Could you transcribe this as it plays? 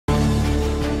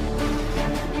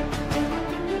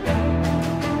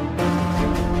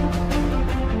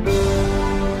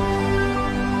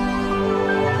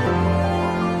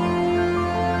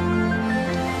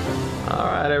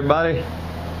everybody.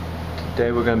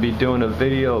 Today we're going to be doing a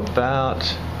video about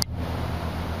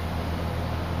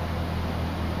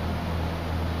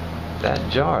that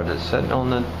jar that's sitting on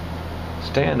the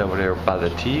stand over there by the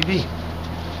TV.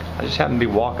 I just happened to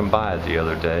be walking by it the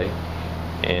other day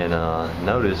and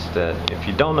noticed that if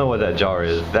you don't know what that jar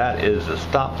is, that is a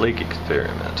stop leak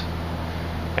experiment.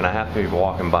 And I happened to be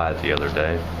walking by it the other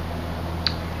day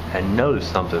and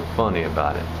noticed something funny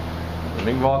about it. Let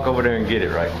me walk over there and get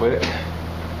it right quick.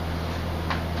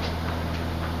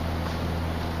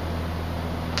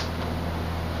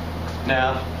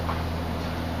 Now,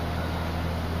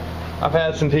 I've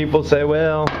had some people say,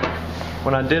 well,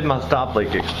 when I did my stop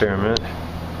leak experiment,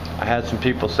 I had some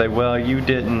people say, well, you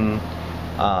didn't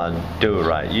do it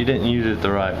right. You didn't use it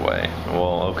the right way.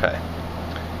 Well, okay.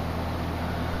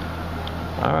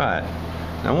 Alright.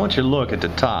 Now I want you to look at the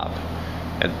top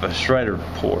at the Schrader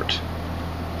port.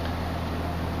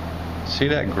 See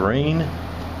that green?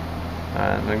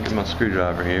 Alright, let me get my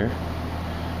screwdriver here.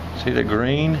 See the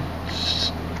green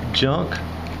junk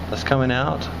that's coming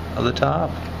out of the top?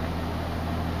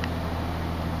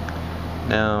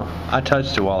 Now, I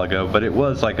touched it a while ago, but it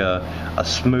was like a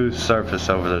smooth surface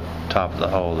over the top of the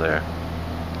hole there.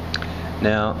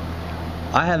 Now,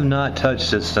 I have not touched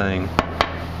this thing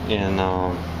in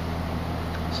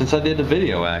since I did the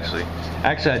video. Actually,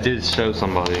 I did show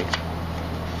somebody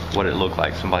what it looked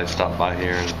like. Somebody stopped by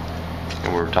here and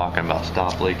we were talking about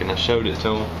stop leak, and I showed it to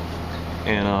them,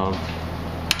 and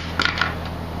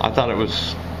I thought it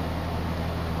was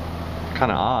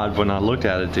kind of odd when I looked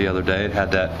at it the other day. It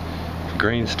had that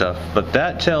green stuff, but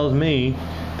that tells me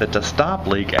that the stop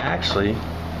leak actually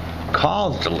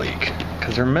caused the leak.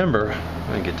 Because remember,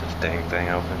 let me get this dang thing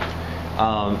open.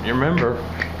 You remember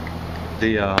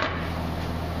the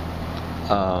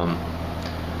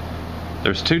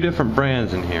there's two different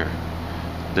brands in here.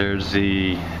 There's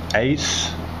the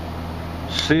Ace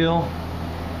seal,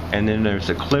 and then there's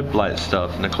the clip light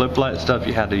stuff. And the clip light stuff,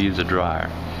 you had to use a dryer.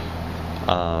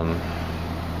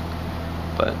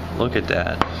 But look at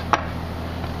that.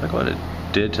 Look what it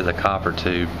did to the copper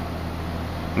tube.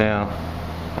 Now,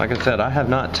 like I said, I have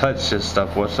not touched this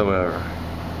stuff whatsoever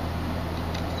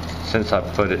since I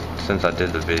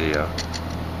did the video.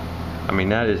 I mean,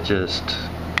 that is just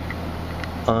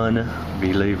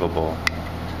unbelievable.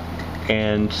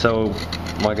 And so,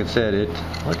 like I said,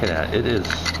 look at that. It is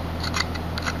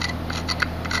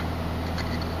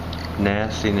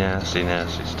nasty, nasty,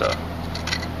 nasty stuff.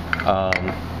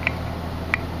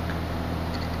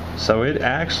 So it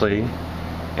actually,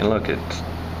 and look, it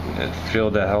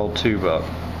filled that whole tube up.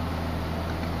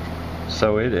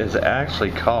 So it has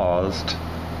actually caused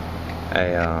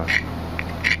a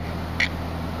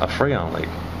freon leak.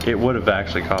 It would have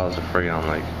actually caused a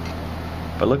freon leak.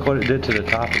 But look what it did to the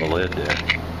top of the lid there.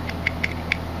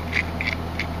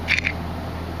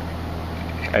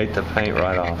 Ate the paint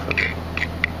right off of it.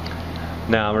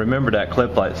 Now remember, that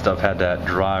clip light stuff had that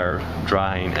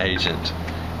drying agent,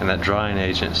 and that drying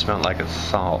agent smelled like a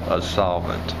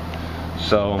solvent.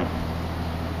 So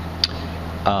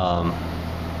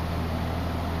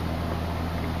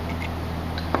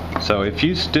so if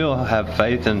you still have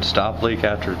faith in stop leak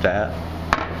after that,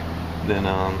 then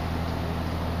I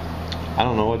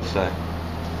don't know what to say.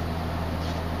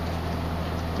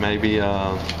 Maybe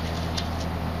I'm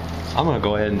gonna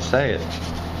go ahead and say it.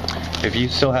 If you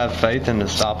still have faith in the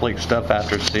stop leak stuff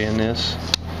after seeing this,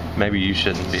 maybe you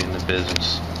shouldn't be in the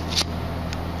business.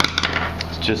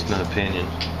 It's just an opinion.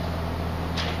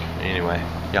 Anyway,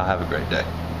 y'all have a great day.